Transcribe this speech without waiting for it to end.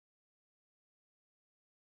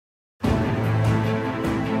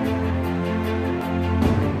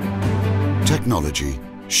technology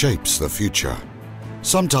shapes the future,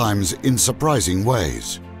 sometimes in surprising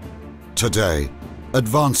ways. Today,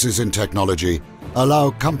 advances in technology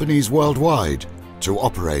allow companies worldwide to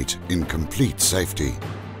operate in complete safety,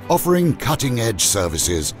 offering cutting-edge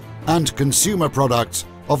services and consumer products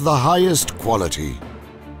of the highest quality.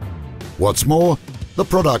 What's more, the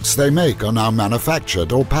products they make are now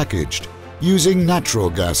manufactured or packaged using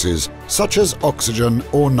natural gases such as oxygen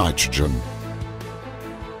or nitrogen.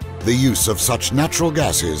 The use of such natural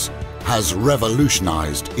gases has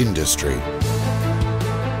revolutionized industry.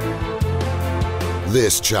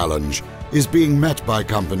 This challenge is being met by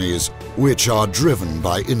companies which are driven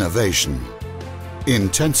by innovation.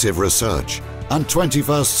 Intensive research and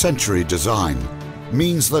 21st century design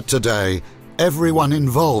means that today everyone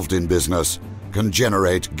involved in business can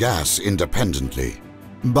generate gas independently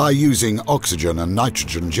by using oxygen and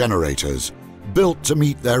nitrogen generators built to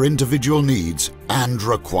meet their individual needs and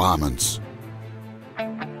requirements.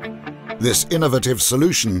 This innovative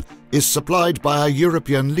solution is supplied by a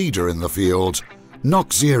European leader in the field,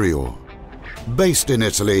 Noxerior. Based in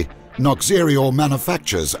Italy, Noxerior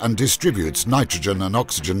manufactures and distributes nitrogen and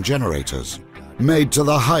oxygen generators, made to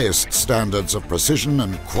the highest standards of precision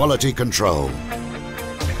and quality control.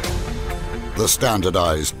 The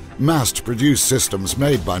standardized, mass-produced systems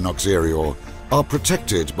made by Noxerior are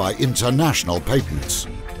protected by international patents.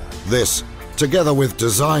 This, together with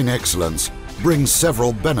design excellence, brings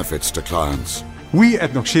several benefits to clients. We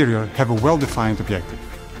at Noxerior have a well-defined objective: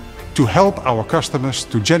 to help our customers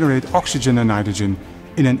to generate oxygen and nitrogen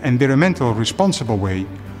in an environmentally responsible way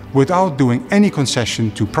without doing any concession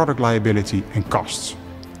to product liability and costs.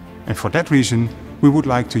 And for that reason, we would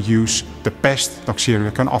like to use the best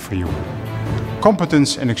Noxerior can offer you.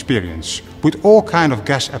 Competence and experience with all kinds of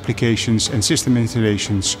gas applications and system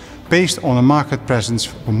installations based on a market presence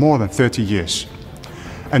for more than 30 years.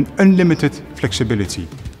 And unlimited flexibility.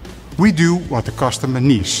 We do what the customer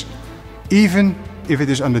needs, even if it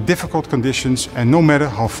is under difficult conditions and no matter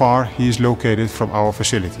how far he is located from our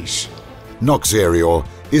facilities. Noxerior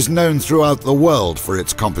is known throughout the world for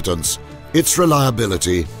its competence, its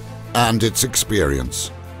reliability, and its experience,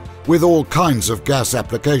 with all kinds of gas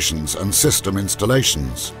applications and system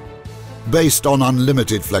installations. Based on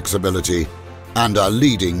unlimited flexibility and a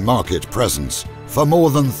leading market presence for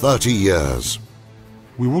more than 30 years.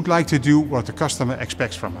 We would like to do what the customer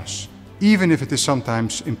expects from us, even if it is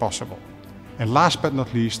sometimes impossible. And last but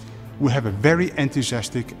not least, we have a very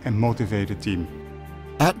enthusiastic and motivated team.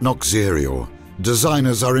 At Noxerior,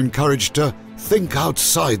 designers are encouraged to think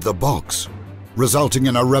outside the box, resulting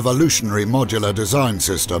in a revolutionary modular design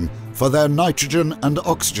system for their nitrogen and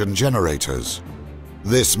oxygen generators.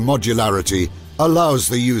 This modularity allows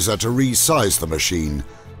the user to resize the machine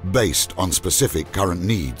based on specific current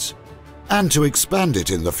needs, and to expand it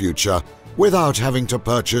in the future without having to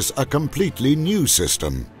purchase a completely new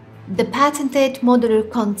system. The patented modular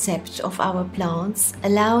concept of our plants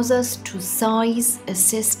allows us to size a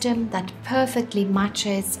system that perfectly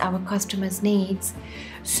matches our customers' needs,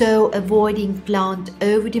 so avoiding plant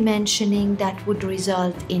overdimensioning that would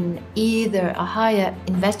result in either a higher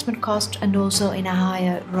investment cost and also in a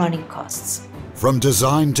higher running costs. From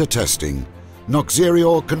design to testing,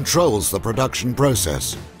 Noxerior controls the production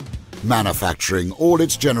process, manufacturing all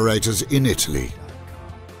its generators in Italy.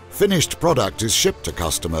 Finished product is shipped to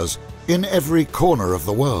customers in every corner of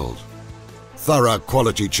the world. Thorough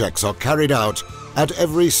quality checks are carried out at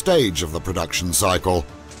every stage of the production cycle,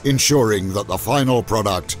 ensuring that the final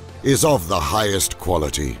product is of the highest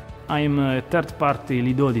quality. I am a third-party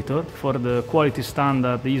lead auditor for the quality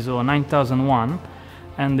standard ISO 9001,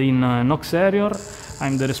 and in Noxerior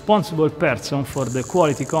I'm the responsible person for the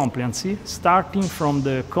quality compliancy, starting from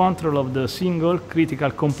the control of the single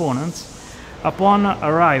critical components upon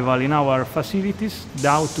arrival in our facilities,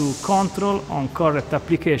 down to control on correct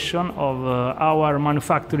application of our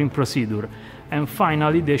manufacturing procedure, and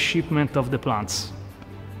finally the shipment of the plants.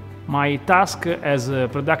 My task as a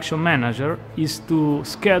production manager is to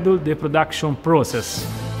schedule the production process.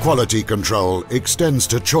 Quality control extends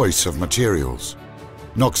to choice of materials.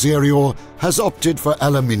 Noxerior has opted for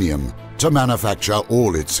aluminium to manufacture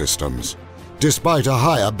all its systems, despite a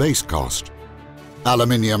higher base cost.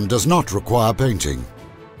 Aluminium does not require painting.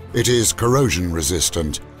 It is corrosion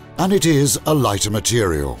resistant and it is a lighter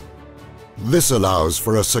material. This allows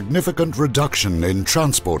for a significant reduction in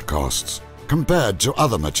transport costs compared to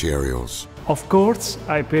other materials. Of course,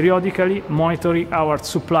 I periodically monitor our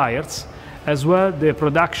suppliers as well the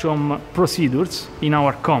production procedures in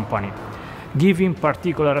our company, giving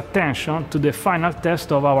particular attention to the final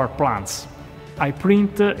test of our plants. I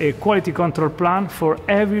print a quality control plan for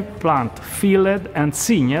every plant, filled and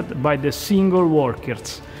signed by the single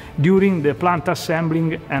workers during the plant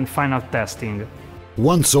assembling and final testing.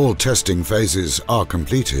 Once all testing phases are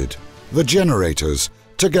completed, the generators,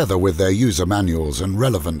 together with their user manuals and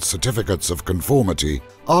relevant certificates of conformity,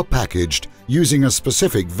 are packaged using a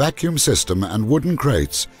specific vacuum system and wooden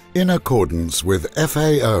crates in accordance with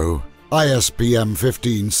FAO ISPM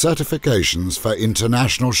 15 certifications for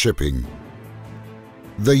international shipping.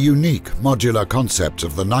 The unique modular concept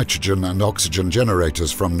of the nitrogen and oxygen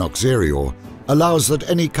generators from Noxerior allows that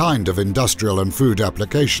any kind of industrial and food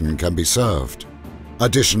application can be served.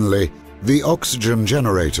 Additionally, the oxygen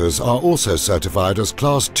generators are also certified as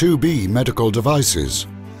Class 2B medical devices.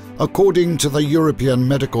 According to the European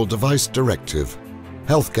Medical Device Directive,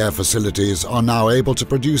 healthcare facilities are now able to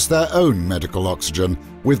produce their own medical oxygen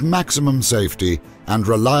with maximum safety and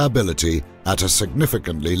reliability at a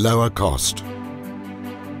significantly lower cost.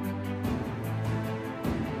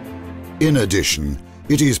 In addition,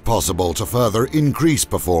 it is possible to further increase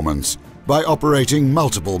performance by operating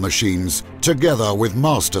multiple machines together with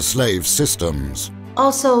master-slave systems.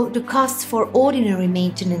 Also, the costs for ordinary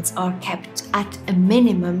maintenance are kept at a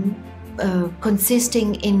minimum,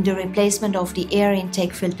 consisting in the replacement of the air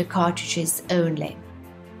intake filter cartridges only.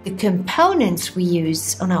 The components we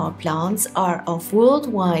use on our plants are of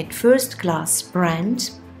worldwide first-class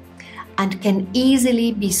brand and can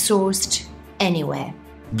easily be sourced anywhere.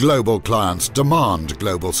 Global clients demand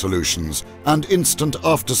global solutions and instant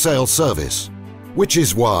after-sale service, which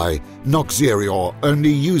is why Noxerior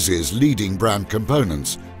only uses leading brand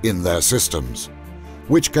components in their systems,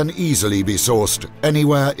 which can easily be sourced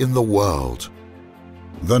anywhere in the world.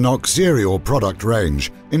 The Noxerior product range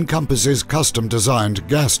encompasses custom-designed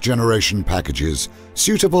gas generation packages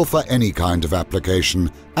suitable for any kind of application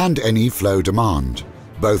and any flow demand,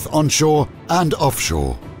 both onshore and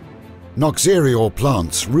offshore. Noxerior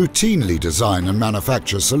plants routinely design and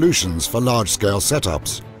manufacture solutions for large-scale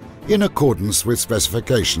setups in accordance with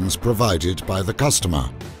specifications provided by the customer.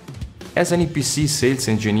 As an EPC sales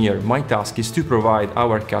engineer, my task is to provide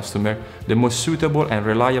our customer the most suitable and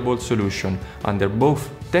reliable solution under both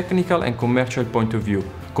technical and commercial point of view,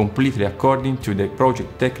 completely according to the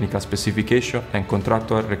project technical specification and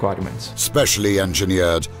contractual requirements. Specially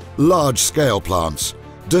engineered, large-scale plants,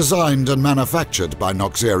 designed and manufactured by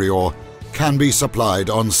Noxerior, can be supplied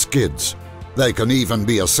on skids. They can even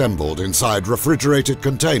be assembled inside refrigerated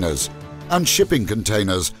containers and shipping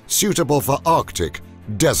containers suitable for Arctic,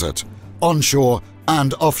 desert, onshore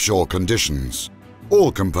and offshore conditions. All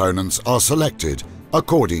components are selected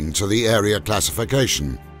according to the area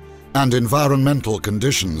classification and environmental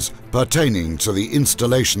conditions pertaining to the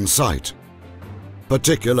installation site.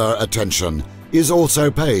 Particular attention is also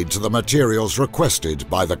paid to the materials requested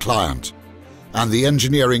by the client and the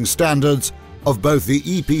engineering standards of both the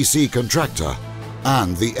EPC contractor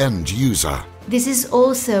and the end user. This is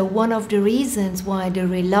also one of the reasons why the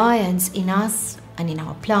reliance in us and in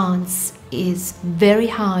our plants is very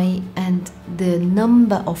high, and the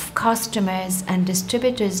number of customers and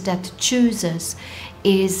distributors that choose us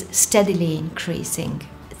is steadily increasing.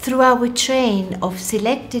 Through our chain of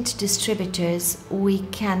selected distributors, we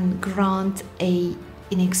can grant an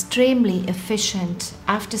extremely efficient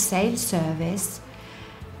after-sales service,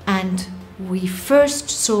 and we first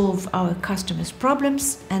solve our customers'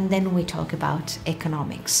 problems and then we talk about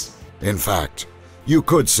economics. In fact, you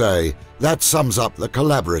could say that sums up the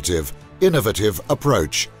collaborative, innovative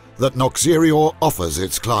approach that Noxerior offers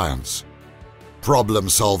its clients. Problem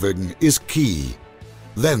solving is key.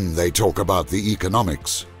 Then they talk about the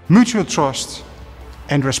economics. Mutual trust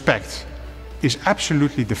and respect is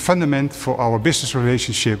absolutely the fundament for our business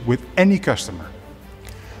relationship with any customer.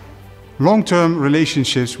 Long-term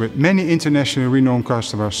relationships with many internationally renowned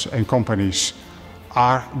customers and companies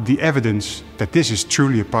are the evidence that this is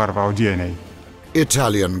truly a part of our DNA.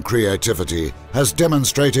 Italian creativity has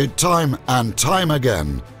demonstrated time and time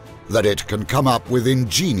again that it can come up with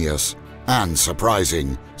ingenious and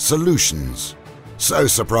surprising solutions. So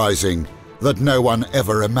surprising that no one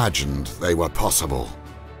ever imagined they were possible.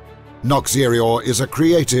 Noxerior is a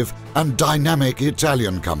creative and dynamic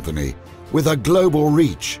Italian company with a global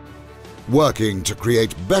reach, working to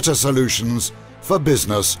create better solutions for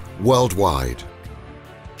business worldwide.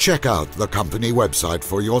 Check out the company website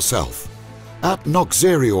for yourself at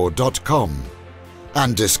noxerior.com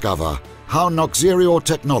and discover how Noxerior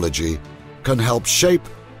technology can help shape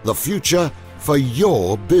the future for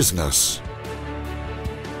your business.